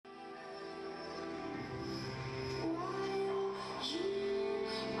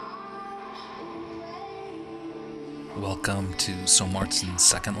Welcome to SomArts in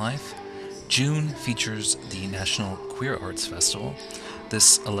Second Life. June features the National Queer Arts Festival.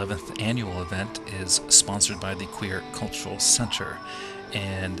 This 11th annual event is sponsored by the Queer Cultural Center,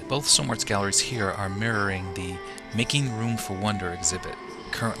 and both SomArts galleries here are mirroring the Making Room for Wonder exhibit,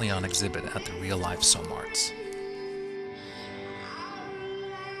 currently on exhibit at the Real Life SomArts.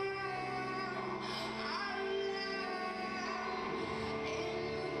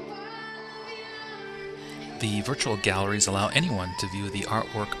 The virtual galleries allow anyone to view the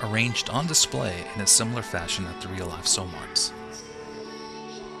artwork arranged on display in a similar fashion at the Real Life SomArts.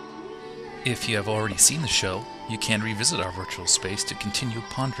 If you have already seen the show, you can revisit our virtual space to continue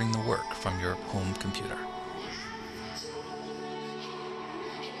pondering the work from your home computer.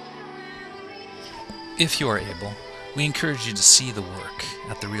 If you are able, we encourage you to see the work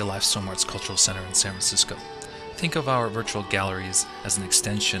at the Real Life SomArts Cultural Center in San Francisco. Think of our virtual galleries as an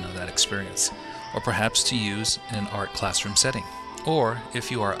extension of that experience, or perhaps to use in an art classroom setting. Or, if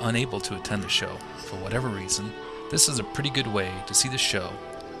you are unable to attend the show for whatever reason, this is a pretty good way to see the show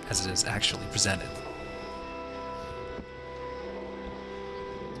as it is actually presented.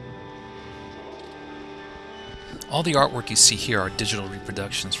 All the artwork you see here are digital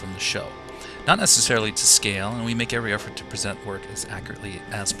reproductions from the show, not necessarily to scale, and we make every effort to present work as accurately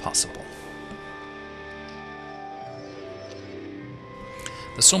as possible.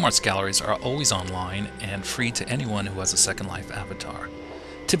 The SomArts galleries are always online and free to anyone who has a Second Life avatar.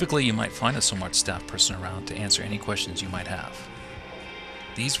 Typically, you might find a SomArts staff person around to answer any questions you might have.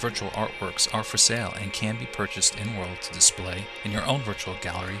 These virtual artworks are for sale and can be purchased in-world to display in your own virtual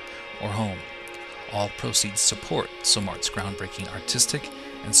gallery or home. All proceeds support SomArts' groundbreaking artistic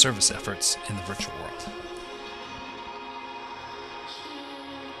and service efforts in the virtual world.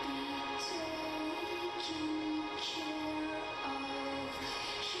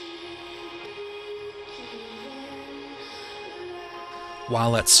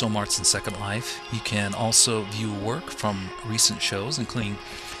 While at SomArts in Second Life, you can also view work from recent shows, including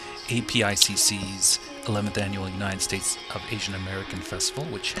APICC's 11th Annual United States of Asian American Festival,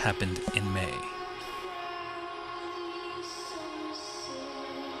 which happened in May.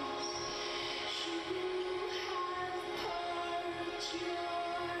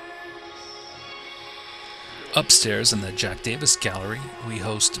 Upstairs in the Jack Davis Gallery, we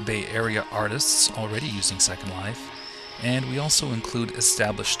host Bay Area artists already using Second Life, and we also include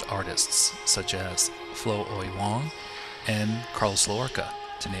established artists such as Flo Oi Wong and Carlos Lorca,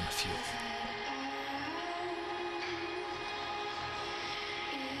 to name a few.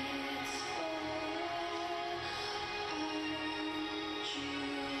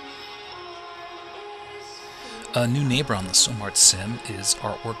 A new neighbor on the SomArts Sim is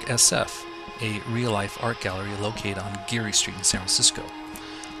Artwork SF, a real-life art gallery located on Geary Street in San Francisco.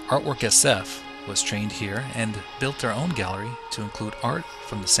 Artwork SF was trained here and built their own gallery to include art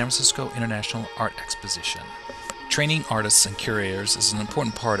from the San Francisco International Art Exposition. Training artists and curators is an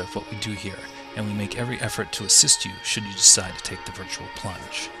important part of what we do here, and we make every effort to assist you should you decide to take the virtual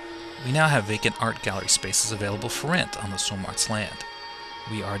plunge. We now have vacant art gallery spaces available for rent on the SomArts land.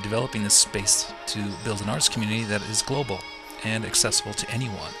 We are developing this space to build an arts community that is global and accessible to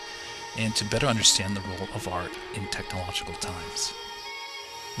anyone, and to better understand the role of art in technological times.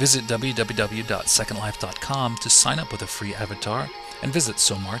 Visit www.secondlife.com to sign up with a free avatar and visit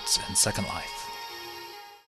SomArts and Second Life.